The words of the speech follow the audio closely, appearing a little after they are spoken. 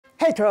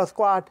Hey Turtle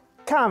Squad,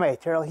 Kame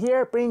Turtle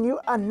here, bringing you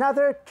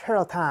another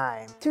Turtle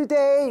Time.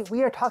 Today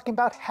we are talking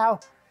about how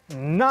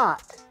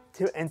not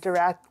to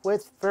interact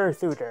with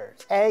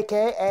fursuiters,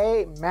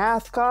 aka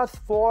mascots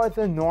for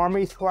the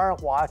normies who are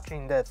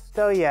watching this.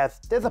 So yes,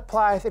 this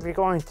applies if you're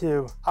going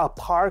to a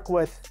park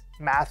with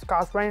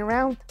mascots running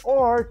around,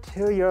 or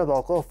to your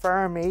local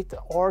fur meet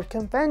or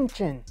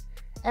convention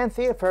and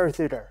see a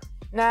fursuiter.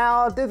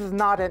 Now, this is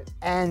not an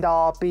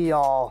end-all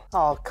be-all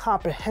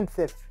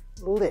comprehensive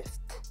list,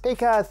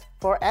 because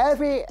for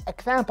every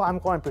example I'm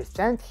going to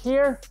present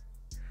here,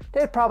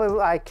 there's probably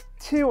like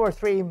 2 or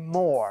 3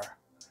 more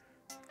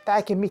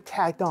that can be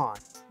tagged on.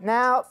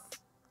 Now,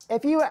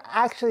 if you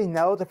actually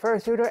know the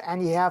fursuiter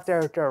and you have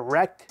their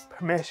direct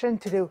permission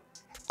to do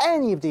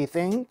any of these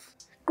things,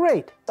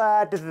 great,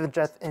 but this is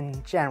just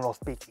in general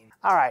speaking.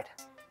 Alright,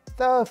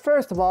 so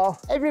first of all,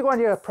 if you're going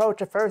to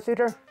approach a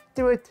fursuiter,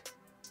 do it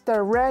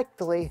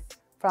directly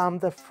from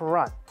the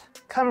front.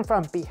 Coming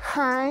from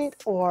behind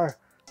or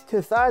to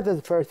the side of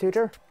the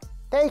fursuiter,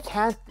 they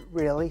can't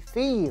really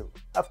see you.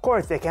 Of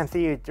course, they can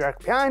see you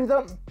directly behind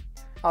them,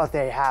 or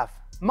they have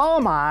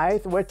mom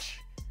eyes, in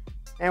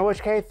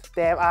which case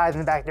they have eyes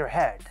in the back of their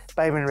head.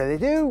 But even if they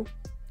do,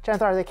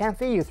 chances are they can't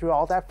see you through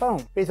all that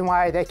foam. Reason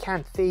why they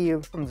can't see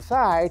you from the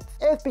sides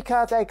is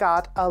because they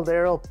got a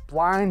little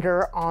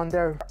blinder on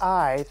their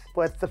eyes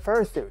with the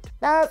fursuit.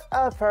 That's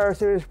a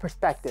fursuiter's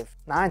perspective,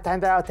 9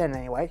 times out of 10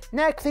 anyway.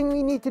 Next thing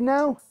we need to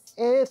know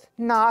is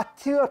not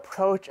to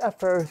approach a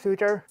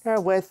fursuiter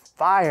with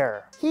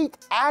fire. Heat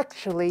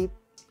actually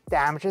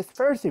damages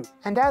fursuit,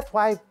 and that's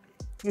why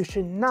you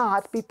should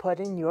not be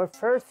putting your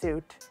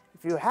fursuit,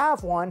 if you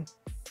have one,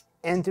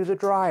 into the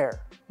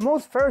dryer.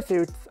 Most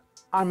fursuits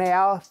are made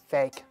out of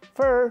fake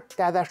fur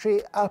that's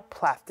actually a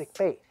plastic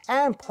base,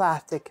 and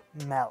plastic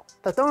melts.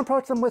 So don't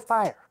approach them with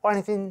fire or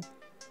anything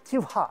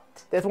too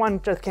hot. This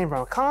one just came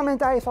from a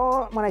comment I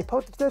saw when I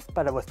posted this,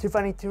 but it was too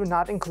funny to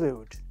not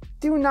include.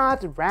 Do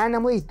not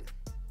randomly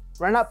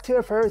run up to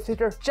a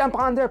fursuiter, jump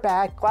on their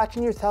back,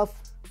 clutching yourself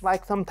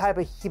like some type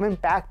of human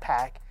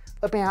backpack,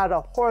 flipping out a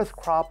horse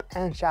crop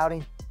and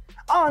shouting,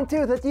 "On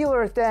to the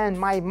dealer's den,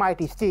 my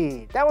mighty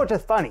steed." That was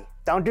just funny.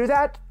 Don't do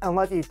that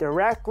unless you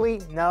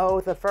directly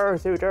know the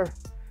fursuiter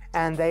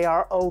and they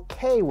are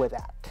okay with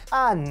that.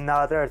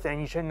 Another thing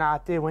you should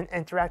not do when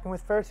interacting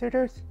with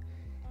fursuiters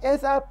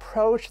is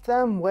approach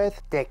them with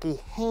sticky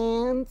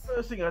hands.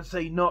 First thing I'd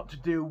say not to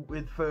do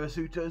with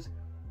fursuiters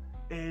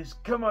is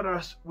come at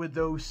us with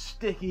those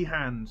sticky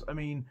hands. I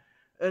mean,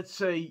 let's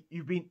say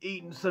you've been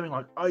eating something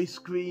like ice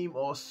cream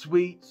or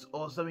sweets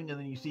or something, and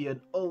then you see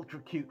an ultra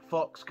cute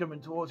fox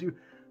coming towards you.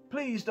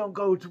 Please don't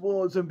go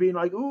towards them being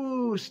like,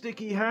 "Ooh,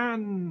 sticky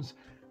hands,"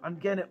 and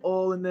get it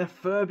all in their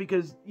fur,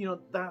 because, you know,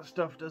 that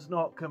stuff does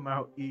not come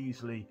out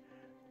easily.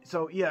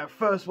 So yeah,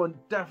 first one,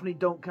 definitely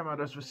don't come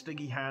at us with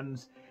sticky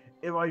hands.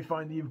 If I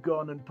find that you've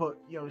gone and put,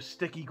 you know,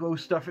 sticky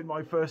gross stuff in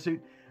my fursuit,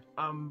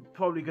 I'm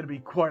probably going to be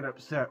quite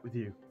upset with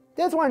you.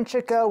 This one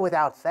should go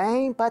without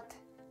saying, but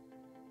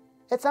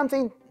it's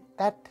something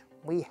that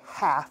we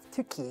have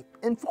to keep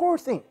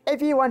enforcing.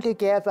 If you want to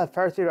give a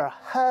fursuiter a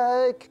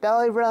hug,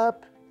 belly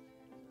rub,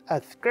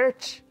 a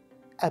scritch,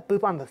 a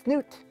boop on the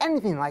snoot,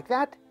 anything like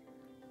that,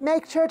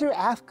 make sure to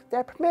ask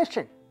their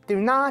permission.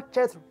 Do not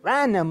just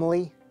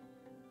randomly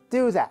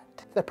do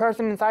that. The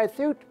person inside the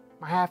suit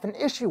might have an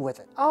issue with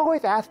it.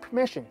 Always ask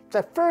permission.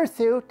 The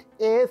fursuit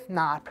is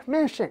not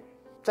permission.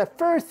 The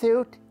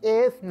fursuit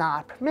is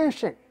not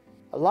permission.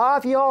 A lot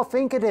of you all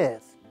think it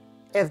is.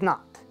 It's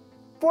not.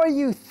 For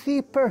you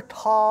super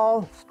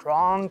tall,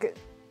 strong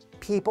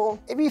people,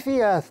 if you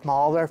see a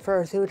smaller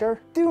fursuiter,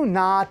 do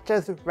not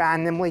just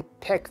randomly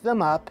pick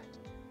them up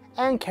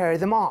and carry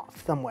them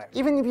off somewhere.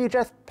 Even if you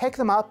just pick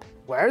them up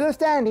where they're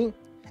standing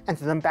and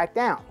set them back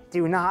down.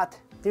 Do not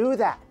do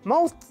that.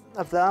 Most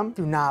of them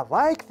do not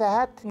like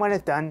that when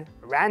it's done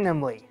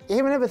randomly.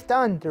 Even if it's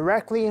done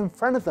directly in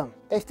front of them,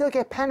 they still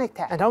get panic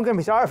attacked. And don't get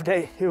me started if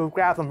they who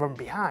grab them from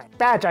behind.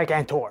 Bad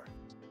Gigantor.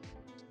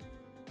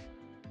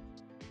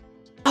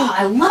 Oh,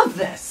 I love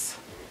this!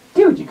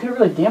 Dude, you could have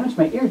really damaged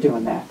my ear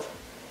doing that.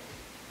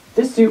 If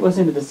this suit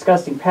wasn't a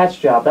disgusting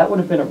patch job, that would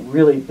have been a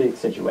really big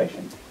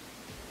situation.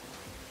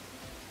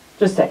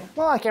 Just saying.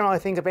 Well, I can't really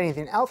think of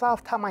anything else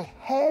off the top of my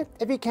head.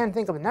 If you can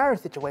think of another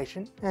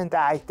situation, and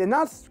I did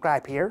not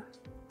subscribe here,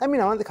 let me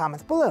know in the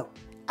comments below.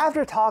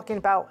 After talking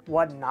about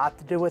what not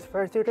to do with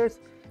fursuiters,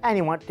 and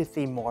you want to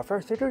see more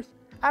fursuiters,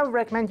 I would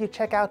recommend you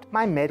check out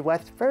my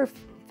Midwest Furfest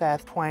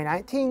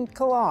 2019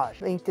 collage,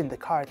 linked in the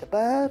cards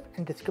above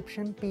and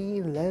description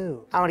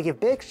below. I want to give a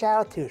big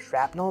shout out to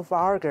Shrapnel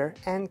Varger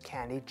and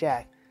Candy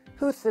Jack,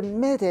 who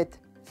submitted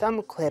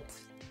some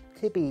clips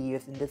to be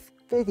used in this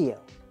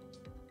video.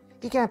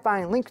 You can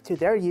find links to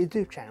their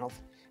YouTube channels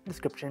in the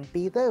description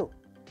below.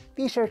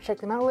 Be sure to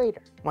check them out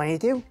later. When you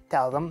do,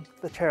 tell them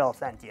the turtle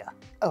sent ya.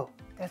 Oh,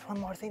 there's one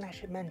more thing I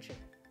should mention.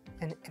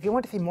 And if you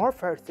want to see more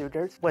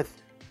fursuiters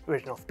with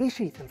original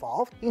species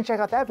involved, you can check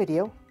out that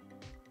video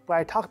where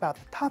I talk about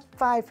the top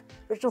 5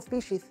 original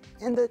species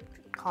in the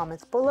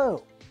comments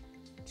below.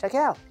 Check it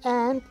out.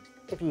 And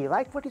if you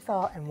liked what you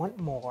saw and want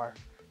more,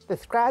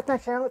 Subscribe to my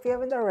channel if you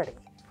haven't already.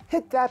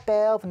 Hit that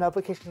bell for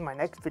notifications when my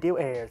next video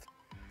airs.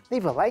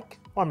 Leave a like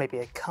or maybe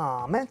a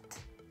comment.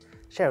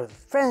 Share with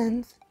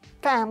friends,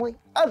 family,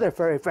 other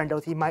furry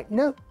friendos you might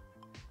know.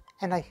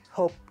 And I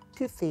hope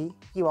to see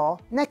you all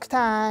next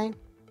time.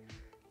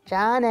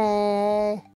 Johnny!